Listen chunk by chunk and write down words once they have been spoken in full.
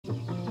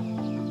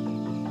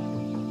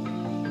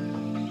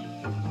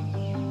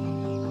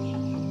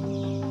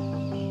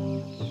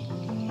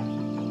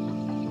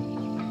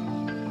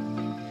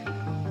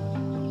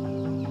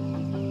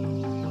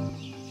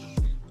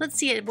Let's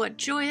see what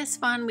joyous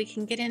fun we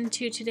can get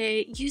into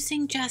today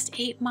using just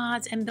 8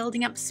 mods and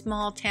building up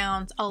small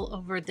towns all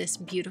over this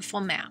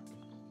beautiful map.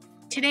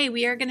 Today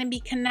we are going to be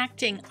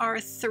connecting our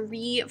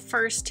 3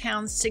 first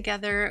towns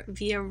together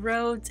via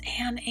roads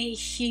and a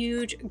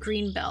huge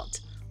green belt.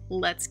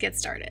 Let's get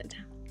started.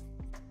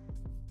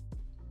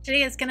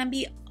 Today is going to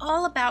be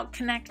all about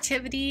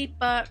connectivity,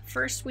 but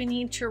first we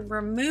need to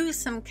remove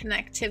some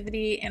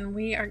connectivity and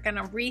we are going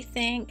to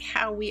rethink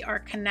how we are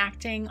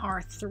connecting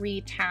our 3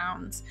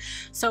 towns.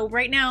 So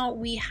right now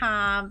we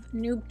have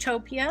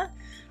Noobtopia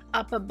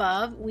up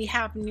above, we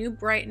have New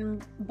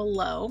Brighton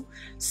below.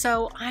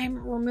 So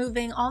I'm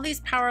removing all these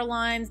power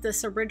lines,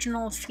 this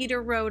original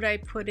feeder road I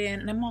put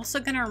in, and I'm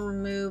also going to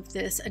remove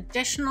this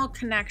additional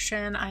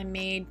connection I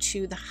made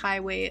to the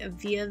highway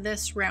via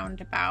this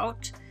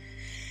roundabout.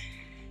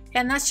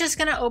 And that's just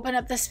going to open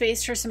up the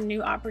space for some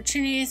new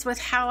opportunities with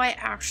how I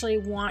actually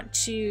want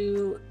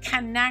to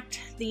connect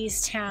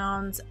these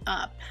towns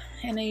up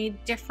in a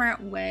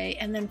different way,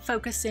 and then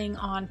focusing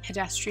on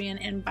pedestrian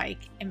and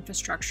bike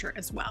infrastructure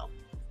as well.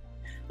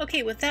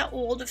 Okay, with that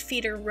old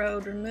feeder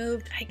road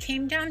removed, I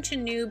came down to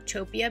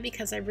Noobtopia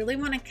because I really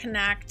want to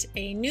connect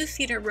a new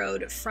feeder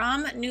road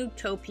from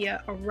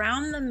Noobtopia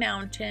around the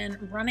mountain,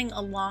 running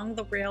along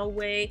the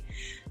railway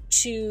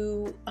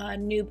to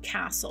Noob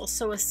Castle.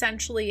 So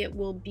essentially it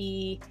will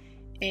be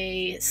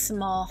a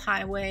small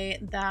highway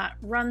that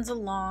runs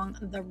along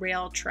the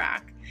rail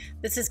track.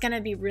 This is going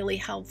to be really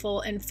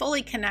helpful in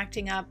fully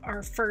connecting up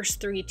our first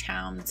 3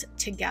 towns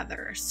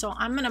together. So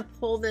I'm going to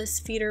pull this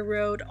feeder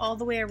road all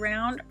the way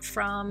around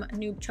from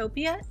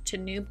Noobtopia to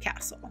Noob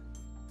Castle.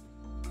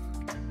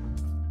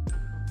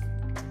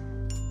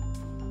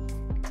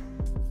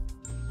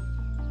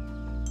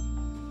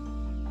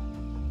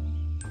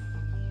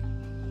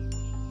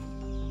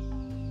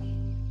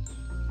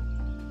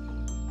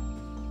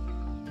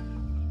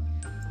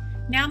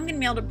 Now I'm going to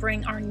be able to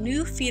bring our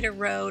new feeder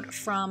road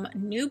from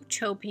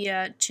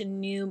Noobtopia to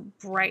New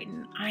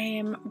Brighton. I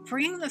am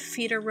bringing the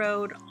feeder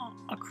road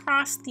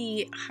across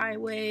the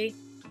highway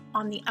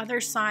on the other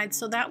side,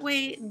 so that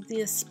way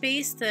the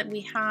space that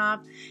we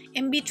have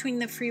in between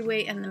the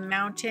freeway and the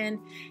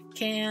mountain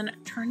can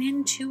turn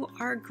into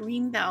our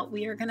green belt.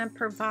 We are going to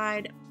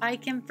provide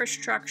bike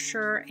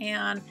infrastructure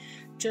and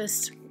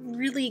just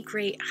really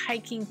great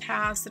hiking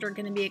paths that are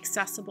going to be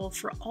accessible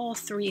for all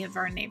 3 of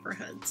our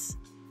neighborhoods.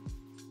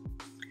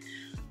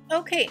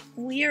 Okay,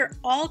 we are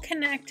all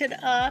connected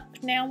up.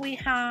 Now we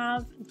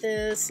have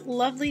this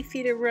lovely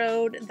feeder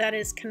road that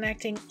is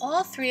connecting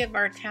all 3 of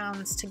our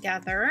towns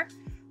together.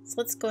 So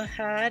let's go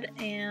ahead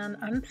and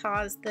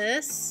unpause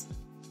this.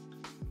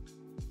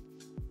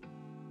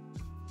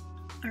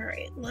 All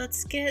right,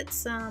 let's get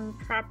some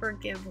proper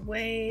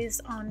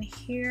giveaways on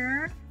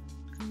here.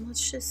 And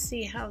let's just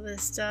see how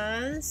this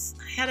does.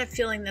 I had a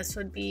feeling this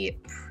would be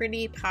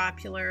pretty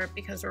popular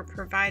because we're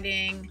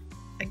providing,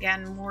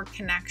 again, more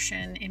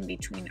connection in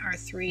between our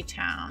 3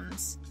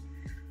 towns.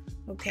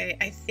 Okay,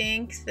 I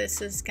think this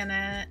is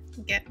gonna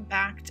get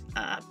backed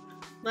up.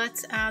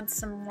 Let's add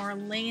some more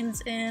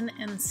lanes in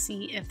and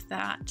see if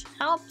that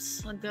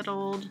helps. Some good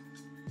old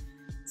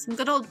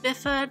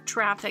Biffa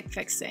traffic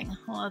fixing.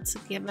 Let's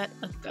give it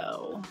a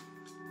go.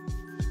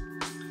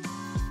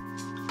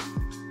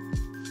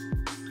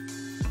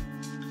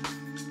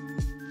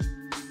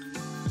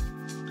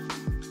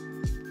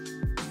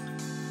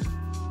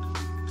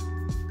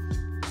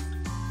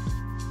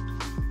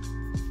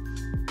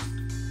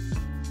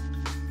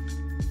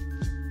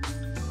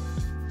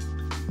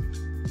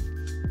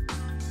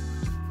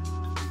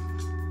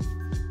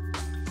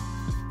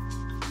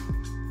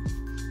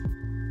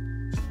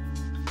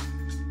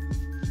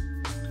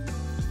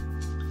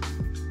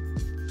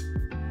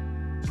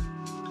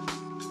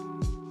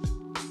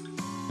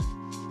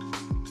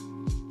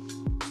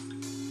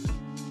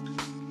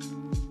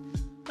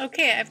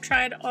 Okay, I've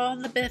tried all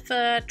the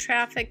Biffa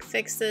traffic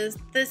fixes.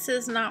 This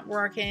is not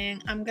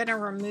working. I'm gonna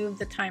remove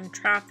the timed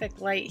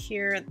traffic light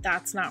here.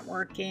 That's not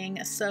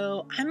working.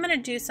 So I'm gonna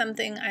do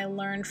something I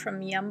learned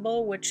from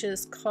Yumble, which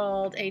is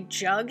called a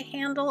jug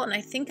handle. And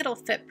I think it'll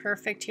fit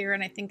perfect here,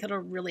 and I think it'll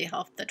really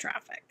help the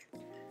traffic.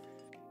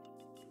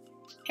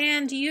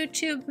 And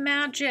YouTube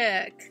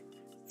magic.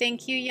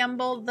 Thank you,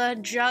 Yumble.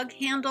 The jug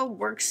handle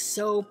works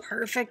so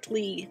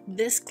perfectly.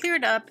 This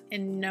cleared up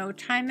in no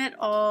time at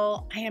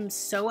all. I am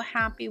so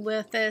happy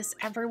with this.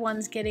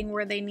 Everyone's getting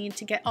where they need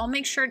to get. I'll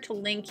make sure to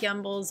link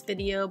Yumble's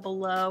video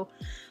below.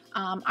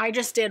 I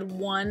just did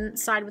one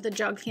side with a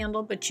jug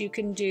handle, but you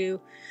can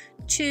do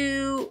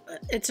 2.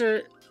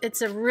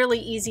 It's a really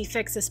easy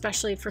fix,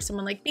 especially for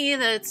someone like me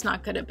that's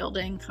not good at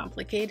building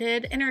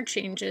complicated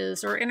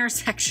interchanges or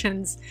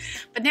intersections.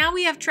 But now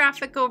we have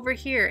traffic over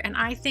here, and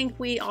I think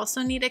we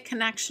also need a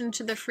connection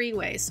to the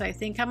freeway. So I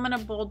think I'm gonna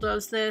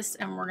bulldoze this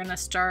and we're gonna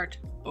start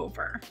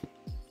over.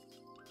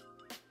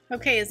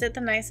 Okay, is it the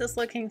nicest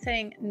looking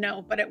thing?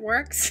 No, but it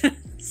works.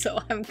 So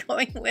I'm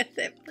going with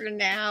it for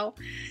now.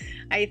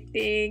 I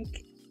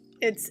think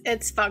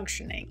it's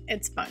functioning.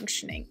 It's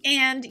functioning.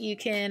 And you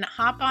can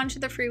hop onto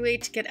the freeway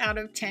to get out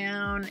of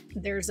town.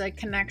 There's a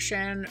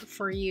connection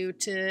for you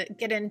to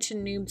get into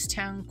Noob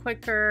Towns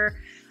quicker.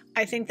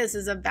 I think this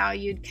is a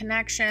valued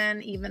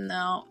connection, even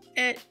though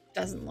it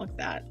doesn't look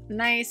that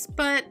nice.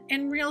 But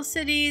in real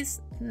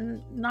cities,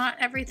 not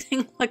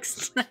everything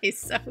looks nice,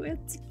 so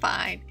it's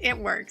fine. It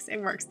works.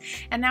 It works.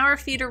 And now our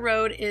feeder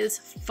road is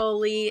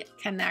fully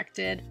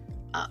connected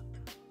up.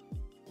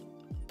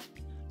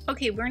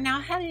 Okay, we're now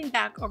heading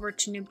back over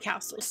to Noob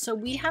Castle. So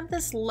we have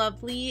this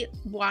lovely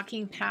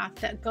walking path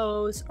that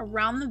goes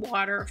around the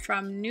water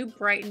from New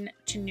Brighton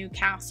to New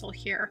Castle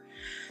here.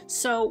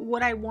 So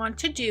what I want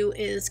to do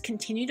is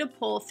continue to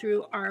pull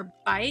through our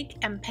bike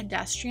and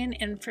pedestrian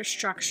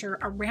infrastructure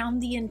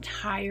around the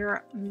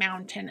entire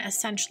mountain,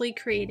 essentially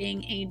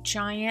creating a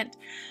giant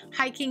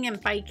hiking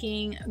and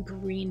biking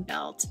green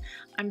belt.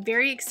 I'm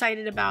very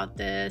excited about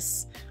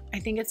this. I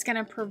think it's going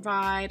to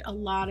provide a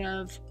lot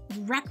of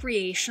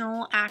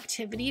recreational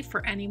activity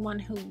for anyone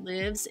who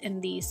lives in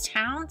these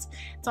towns.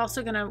 It's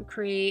also going to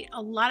create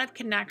a lot of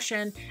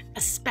connection,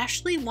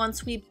 especially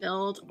once we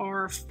build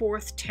our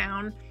fourth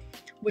town,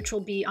 which will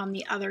be on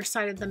the other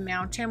side of the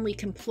mountain. We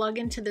can plug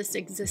into this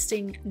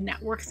existing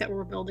network that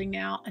we're building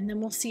now, and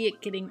then we'll see it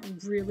getting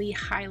really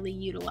highly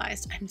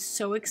utilized. I'm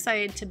so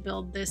excited to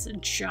build this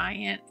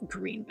giant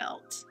green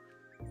belt.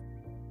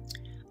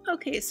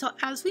 Okay, so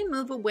as we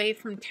move away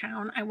from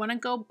town, I want to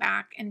go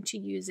back into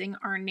using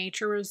our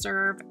nature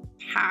reserve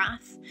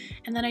path,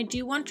 and then I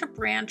do want to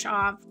branch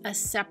off a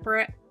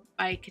separate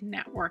bike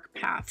network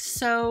path.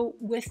 So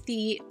with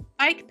the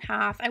bike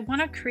path, I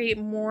want to create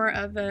more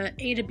of a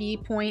A to B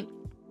point,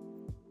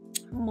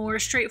 more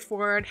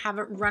straightforward, have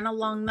it run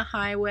along the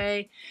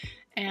highway,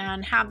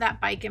 and have that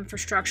bike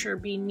infrastructure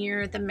be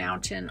near the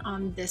mountain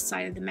on this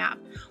side of the map.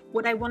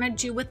 What I want to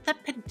do with the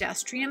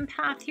pedestrian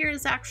path here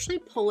is actually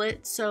pull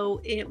it so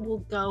it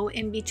will go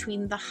in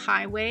between the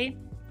highway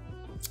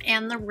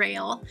and the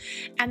rail,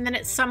 and then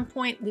at some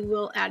point we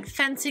will add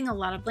fencing, a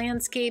lot of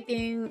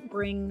landscaping,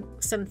 bring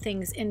some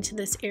things into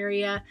this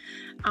area.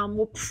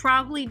 We'll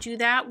probably do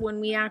that when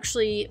we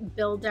actually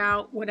build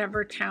out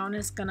whatever town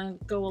is going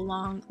to go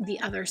along the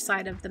other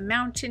side of the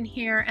mountain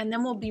here, and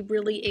then we'll be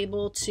really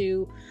able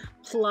to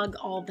plug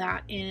all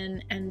that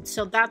in, and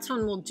so that's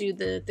when we'll do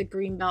the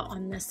green belt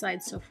on this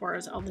side so far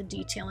as all the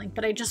detailing.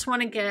 But I just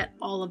want to get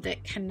all of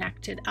it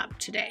connected up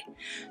today.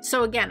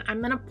 So again,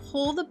 I'm going to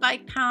pull the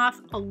bike path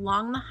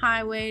along the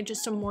highway,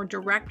 just a more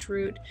direct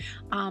route,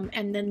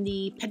 and then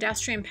the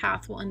pedestrian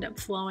path will end up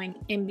flowing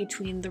in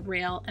between the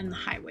rail and the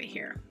highway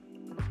here.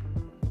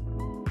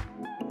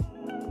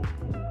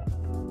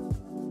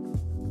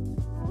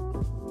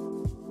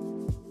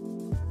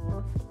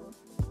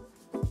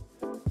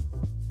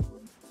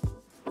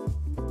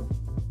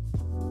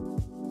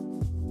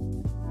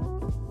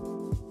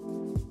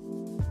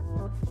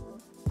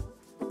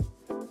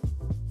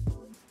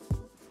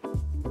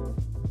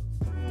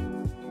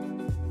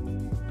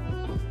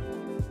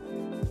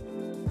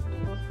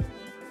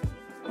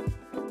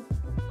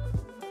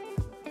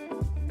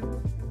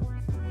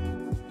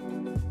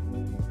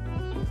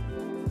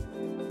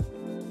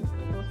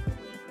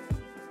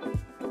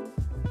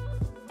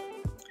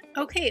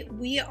 Okay,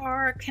 we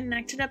are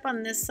connected up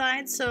on this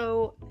side,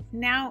 so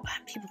now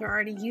people are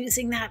already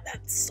using that.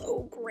 That's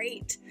so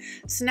great.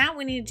 So now what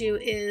we need to do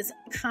is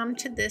come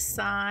to this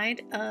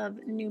side of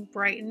New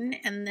Brighton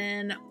and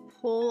then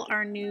pull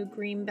our new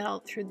green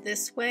belt through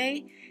this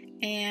way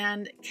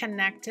and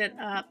connect it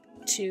up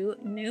to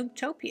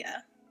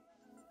Noobtopia.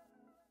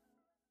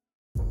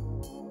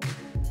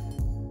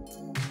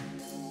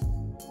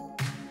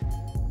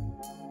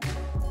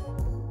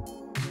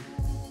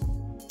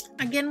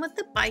 Again, with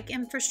the bike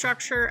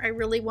infrastructure, I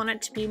really want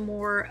it to be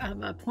more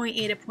of a point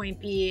A to point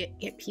B,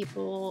 get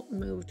people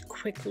moved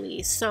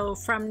quickly. So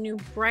from New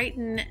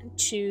Brighton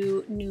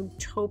to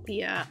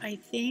Noobtopia, I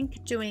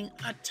think doing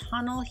a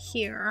tunnel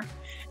here,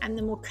 and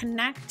then we'll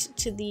connect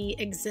to the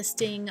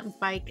existing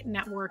bike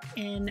network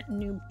in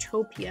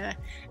Noobtopia,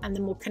 and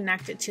then we'll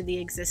connect it to the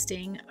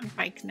existing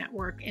bike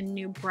network in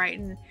New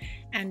Brighton,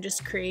 and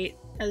just create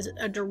as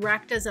a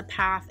direct as a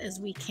path as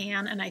we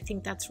can. And I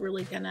think that's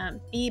really gonna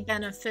be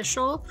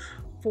beneficial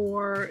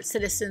for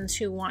citizens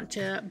who want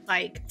to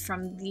bike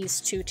from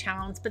these two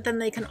towns, but then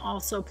they can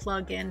also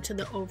plug into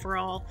the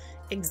overall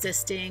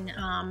existing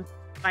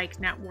bike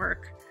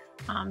network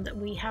that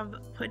we have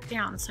put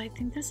down. So I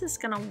think this is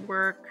gonna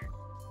work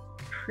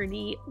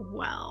pretty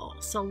well.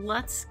 So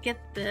let's get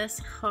this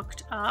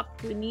hooked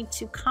up. We need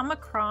to come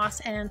across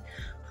and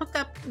hook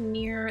up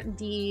near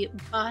the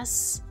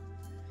bus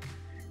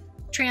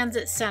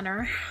transit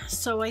center.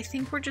 So I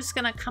think we're just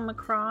going to come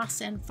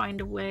across and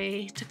find a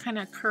way to kind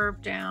of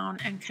curve down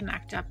and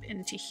connect up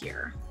into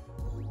here.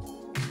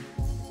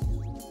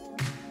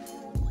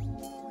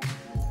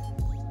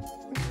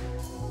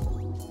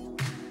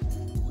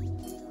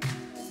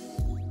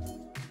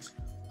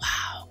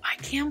 Wow, I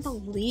can't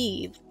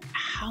believe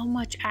how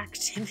much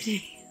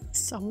activity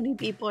so many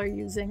people are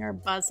using our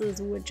buses,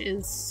 which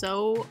is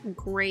so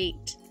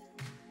great.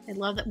 I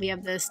love that we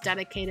have this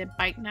dedicated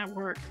bike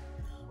network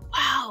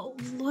Wow,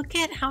 look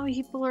at how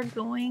people are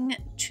going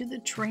to the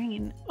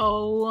train.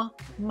 Oh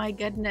my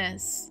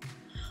goodness.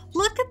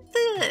 Look at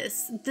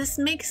this. This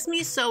makes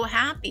me so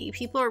happy.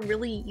 People are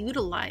really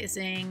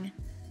utilizing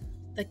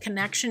the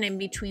connection in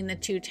between the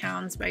two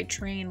towns by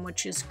train,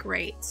 which is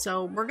great.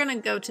 So we're going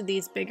to go to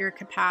these bigger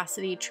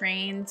capacity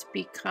trains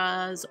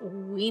because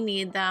we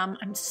need them.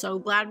 I'm so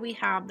glad we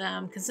have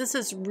them because this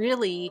is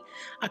really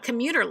a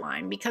commuter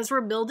line. Because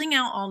we're building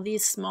out all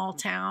these small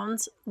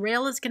towns,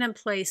 rail is going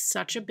to play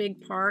such a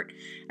big part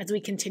as we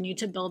continue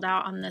to build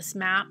out on this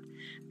map,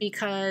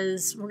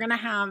 because we're going to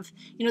have,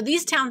 you know,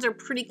 these towns are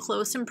pretty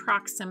close in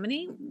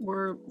proximity.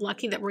 We're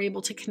lucky that we're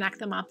able to connect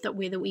them up that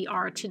way that we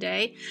are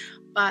today.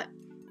 But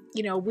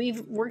you know,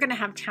 we're going to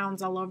have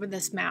towns all over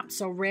this map,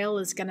 so rail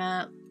is going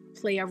to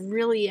play a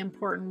really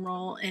important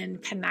role in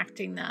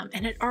connecting them,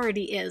 and it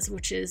already is,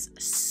 which is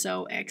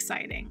so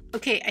exciting.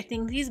 Okay, I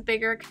think these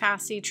bigger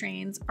capacity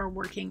trains are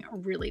working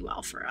really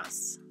well for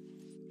us.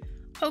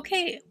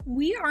 Okay,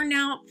 we are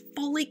now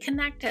fully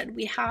connected.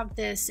 We have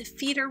this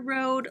feeder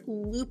road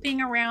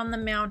looping around the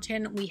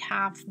mountain. We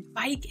have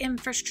bike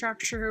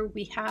infrastructure.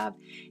 We have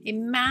a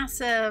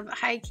massive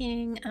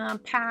hiking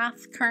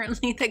path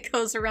currently that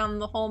goes around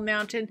the whole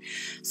mountain.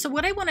 So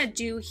what I want to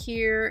do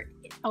here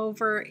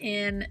over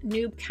in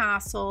Noob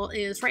Castle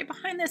is right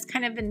behind this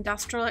kind of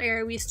industrial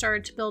area we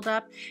started to build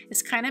up,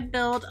 is kind of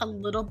build a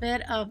little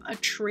bit of a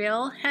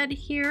trailhead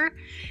here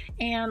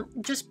and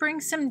just bring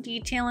some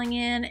detailing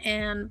in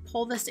and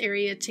pull this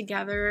area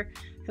together,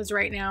 because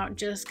right now it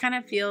just kind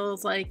of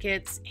feels like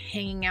it's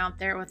hanging out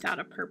there without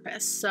a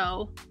purpose.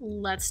 So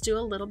let's do a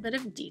little bit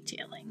of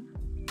detailing.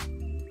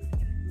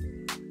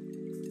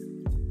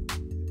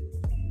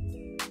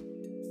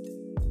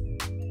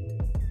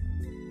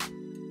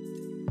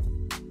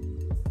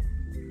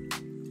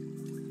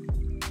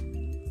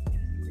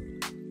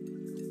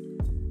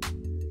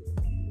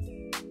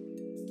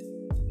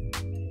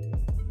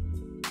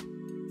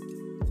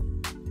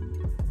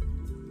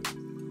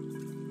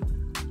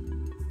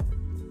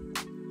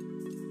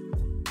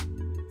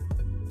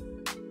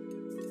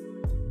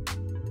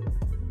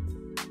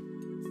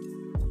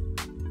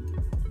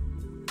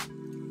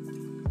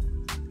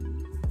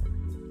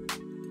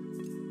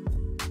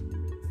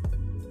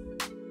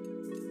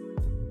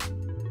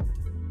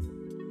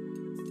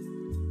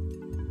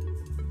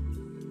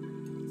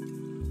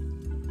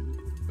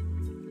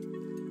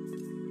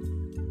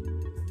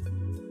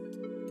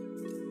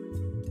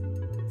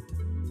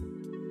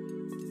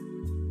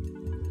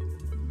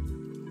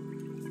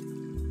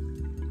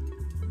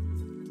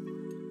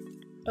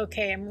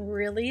 Okay, I'm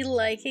really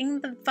liking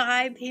the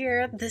vibe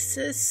here. This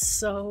is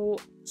so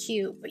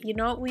cute, but you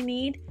know what we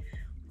need?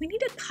 We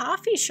need a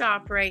coffee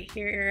shop right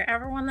here.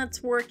 Everyone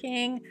that's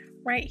working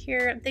right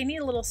here, they need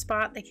a little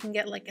spot they can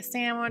get like a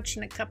sandwich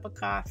and a cup of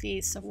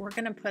coffee. So we're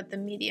gonna put the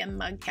medium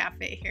mug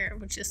cafe here,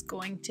 which is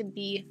going to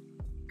be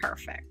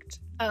perfect.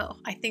 Oh,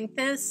 I think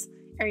this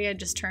area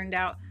just turned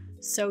out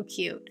so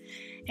cute.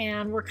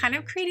 And we're kind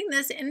of creating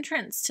this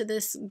entrance to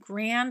this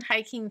grand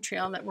hiking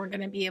trail that we're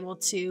gonna be able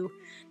to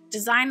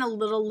design a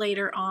little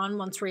later on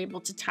once we're able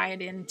to tie it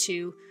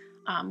into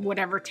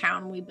whatever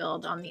town we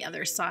build on the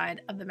other side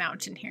of the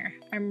mountain here.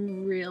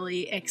 I'm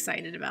really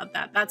excited about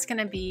that. That's going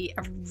to be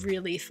a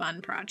really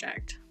fun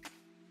project.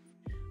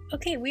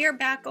 Okay, we are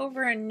back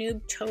over in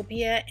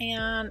Noobtopia,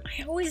 and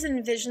I always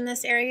envision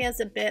this area as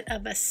a bit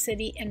of a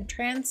city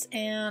entrance,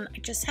 and I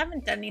just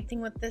haven't done anything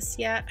with this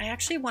yet. I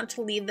actually want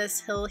to leave this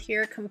hill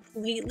here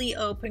completely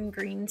open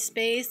green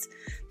space.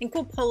 I think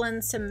we'll pull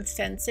in some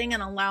fencing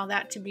and allow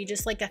that to be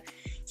just like a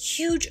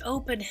huge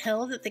open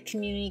hill that the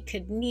community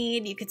could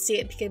need. You could see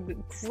it could be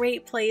a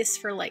great place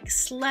for like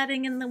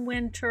sledding in the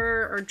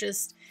winter, or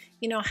just,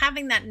 you know,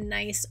 having that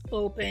nice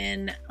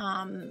open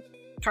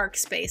park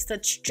space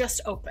that's just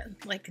open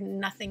like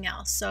nothing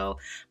else. So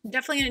I'm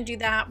definitely going to do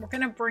that. We're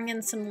going to bring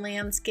in some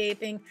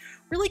landscaping,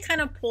 really kind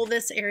of pull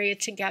this area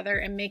together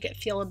and make it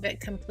feel a bit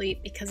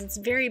complete, because it's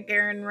very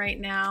barren right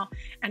now.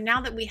 And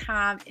now that we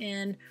have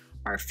in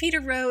our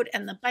feeder road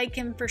and the bike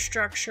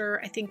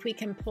infrastructure, I think we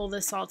can pull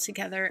this all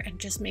together and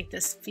just make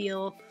this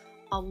feel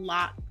a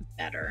lot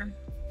better.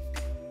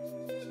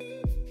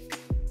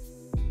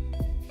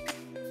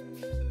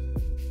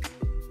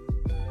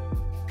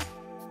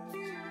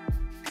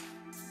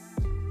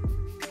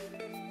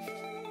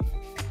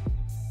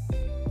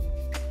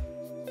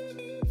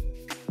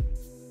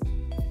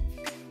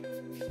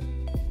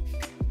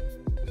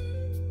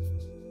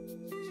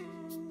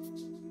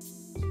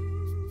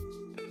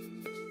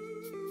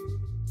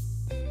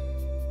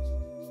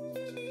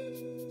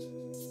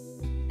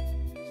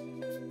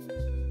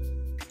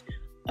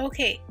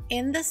 Okay,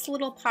 in this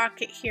little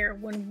pocket here,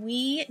 when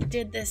we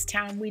did this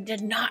town, we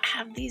did not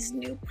have these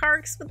new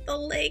parks with the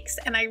lakes,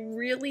 and I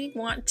really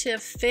want to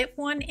fit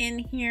one in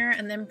here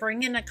and then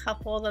bring in a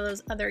couple of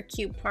those other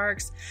cute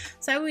parks.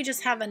 So we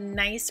just have a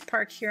nice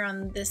park here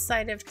on this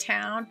side of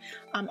town,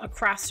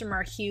 across from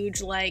our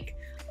huge like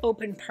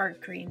open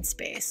park green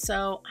space.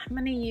 So I'm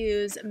going to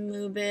use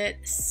Move It,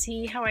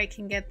 see how I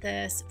can get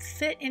this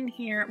fit in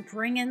here,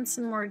 bring in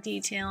some more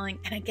detailing,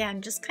 and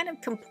again, just kind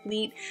of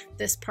complete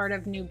this part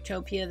of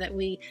Noobtopia that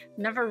we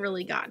never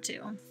really got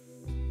to.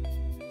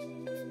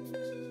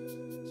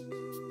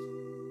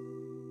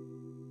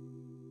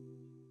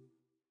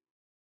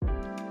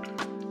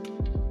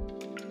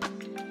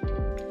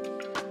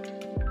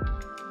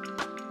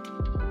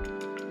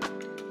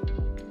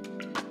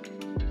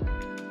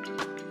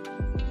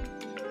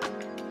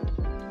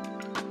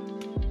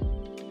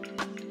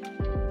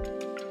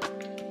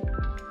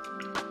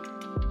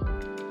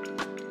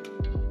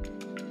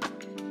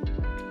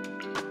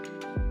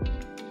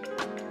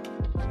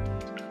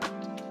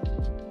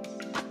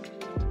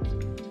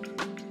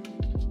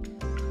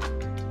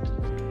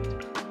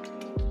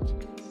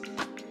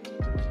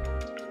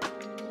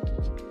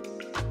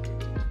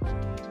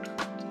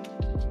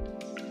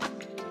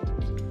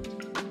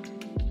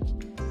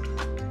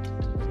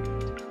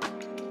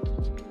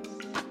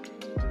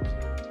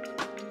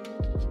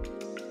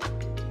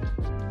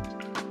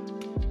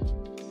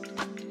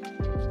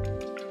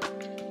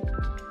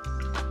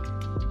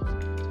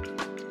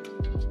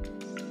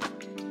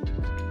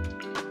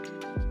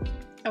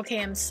 Okay,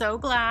 I'm so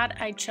glad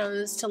I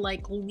chose to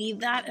leave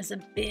that as a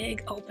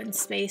big open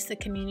space the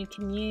community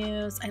can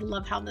use. I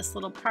love how this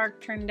little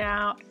park turned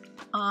out.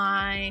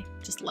 I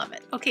just love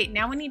it. Okay,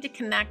 now we need to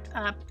connect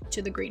up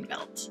to the green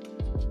belt.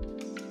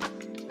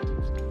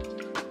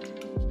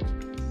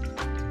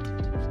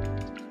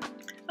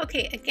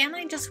 Okay, again,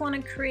 I just want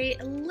to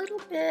create a little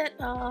bit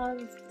of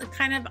the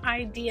kind of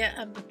idea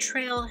of the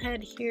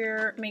trailhead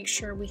here. Make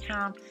sure we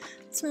have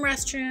some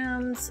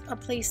restrooms, a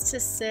place to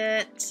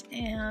sit,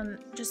 and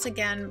just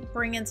again,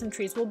 bring in some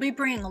trees. We'll be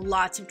bringing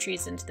lots of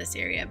trees into this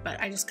area, but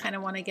I just kind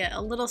of want to get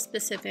a little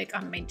specific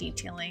on my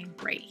detailing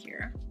right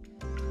here.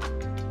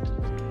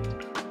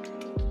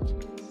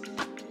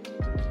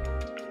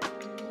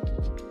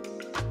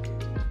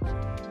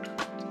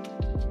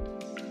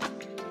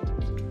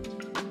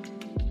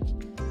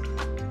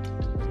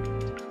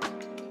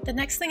 The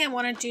next thing I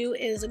want to do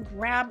is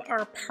grab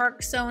our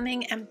park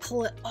zoning and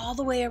pull it all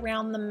the way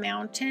around the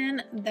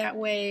mountain. That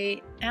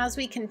way, as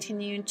we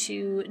continue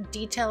to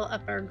detail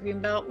up our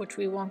greenbelt, which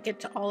we won't get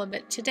to all of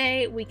it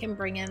today, we can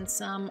bring in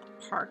some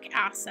park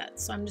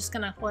assets. So I'm just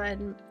going to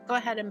go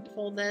ahead and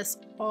pull this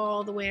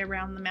all the way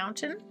around the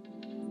mountain.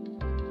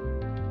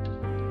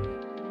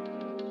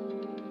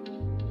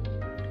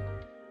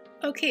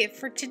 Okay,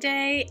 for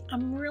today,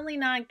 I'm really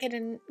not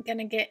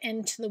gonna get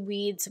into the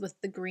weeds with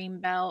the green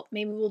belt.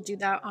 Maybe we'll do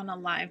that on a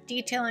live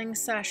detailing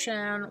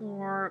session,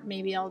 or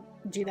maybe I'll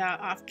do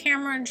that off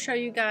camera and show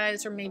you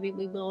guys, or maybe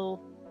we will,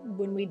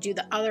 when we do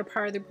the other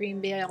part of the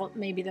green belt,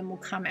 maybe then we'll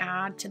come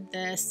add to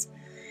this.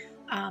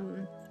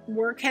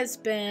 Work has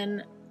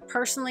been,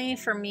 personally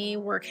for me,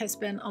 work has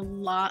been a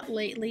lot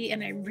lately,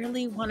 and I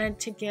really wanted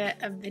to get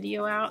a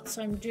video out,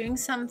 so I'm doing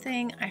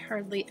something I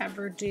hardly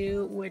ever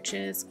do, which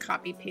is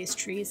copy paste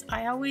trees.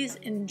 I always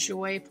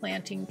enjoy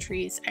planting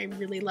trees. I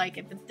really like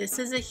it, but this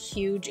is a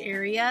huge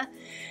area,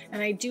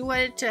 and I do want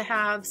it to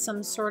have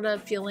some sort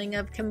of feeling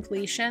of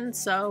completion,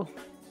 so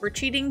we're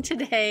cheating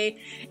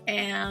today,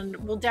 and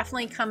we'll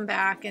definitely come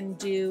back and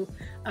do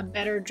a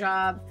better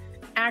job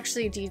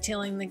actually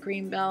detailing the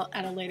green belt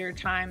at a later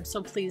time,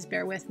 so please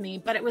bear with me.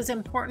 But it was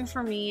important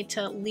for me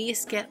to at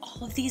least get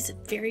all of these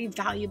very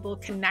valuable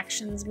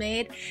connections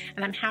made,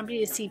 and I'm happy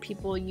to see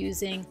people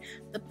using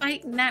the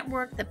bike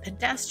network, the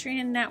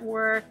pedestrian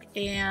network,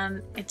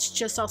 and it's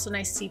just also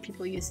nice to see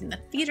people using the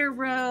feeder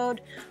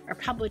road. Our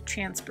public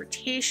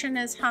transportation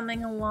is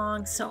humming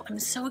along, so I'm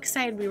so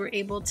excited we were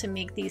able to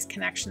make these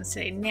connections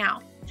today.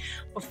 Now,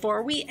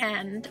 before we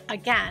end,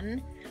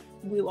 again,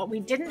 what we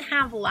didn't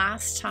have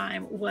last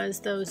time was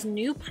those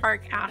new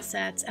park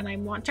assets, and I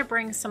want to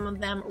bring some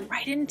of them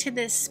right into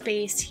this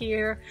space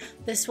here.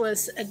 This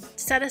was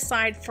set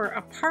aside for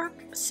a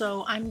park,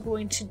 so I'm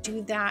going to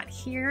do that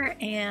here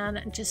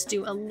and just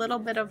do a little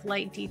bit of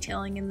light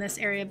detailing in this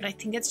area, but I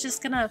think it's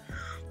just gonna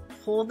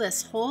pull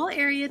this whole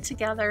area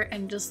together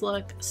and just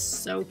look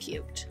so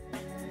cute.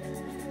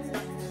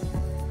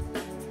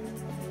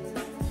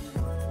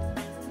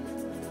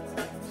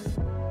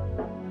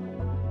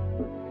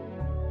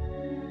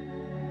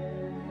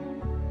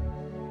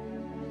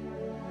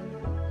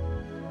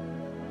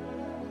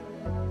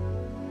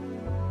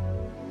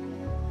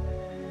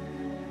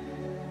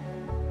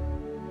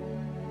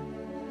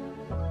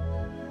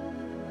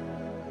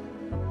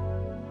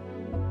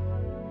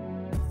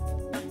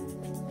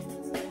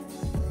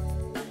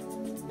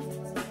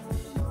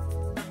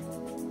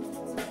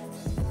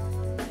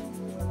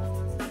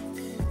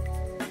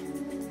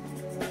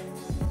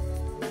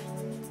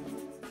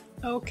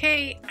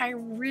 Okay, I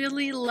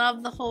really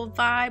love the whole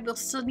vibe. We'll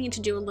still need to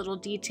do a little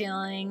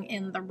detailing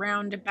in the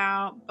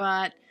roundabout,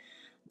 but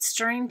it's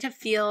starting to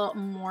feel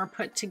more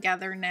put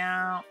together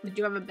now. We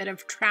do have a bit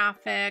of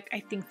traffic.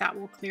 I think that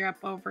will clear up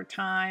over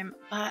time,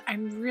 but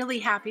I'm really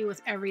happy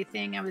with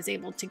everything I was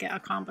able to get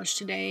accomplished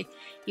today,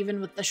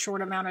 even with the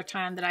short amount of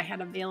time that I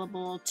had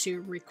available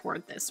to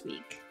record this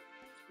week.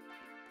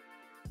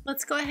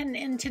 Let's go ahead and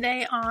end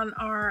today on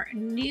our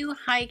new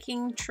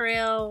hiking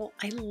trail.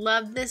 I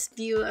love this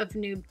view of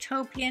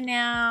Noobtopia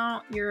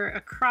now. You're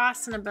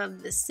across and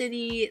above the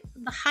city.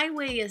 The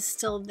highway is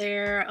still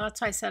there. That's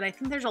why I said I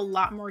think there's a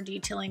lot more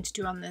detailing to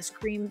do on this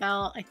green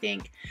belt. I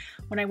think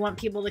when I want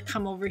people to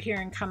come over here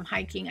and come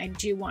hiking, I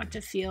do want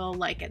to feel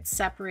like it's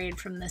separated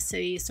from the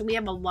city. So we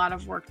have a lot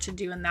of work to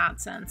do in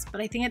that sense,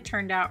 but I think it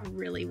turned out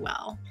really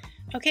well.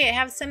 Okay, I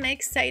have some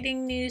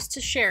exciting news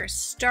to share.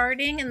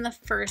 Starting in the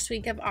first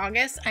week of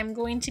August, I'm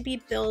going to be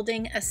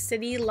building a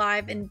city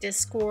live in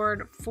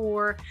Discord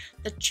for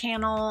the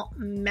channel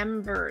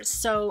members.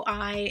 So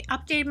I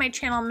updated my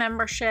channel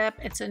membership.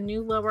 It's a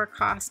new lower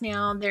cost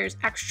now. There's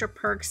extra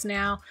perks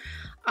now.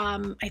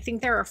 I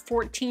think there are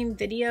 14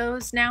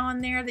 videos now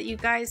on there that you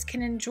guys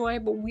can enjoy,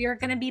 but we are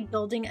going to be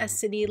building a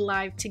city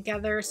live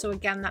together. So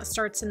again, that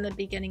starts in the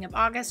beginning of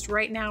August.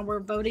 Right now we're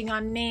voting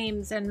on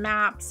names and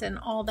maps and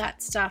all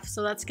that stuff.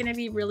 So that's going to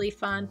be really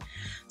fun.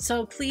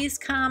 So please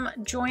come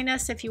join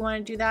us if you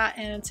want to do that.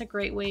 And it's a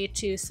great way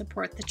to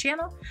support the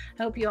channel.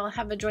 I hope you all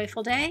have a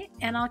joyful day,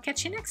 and I'll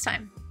catch you next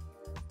time.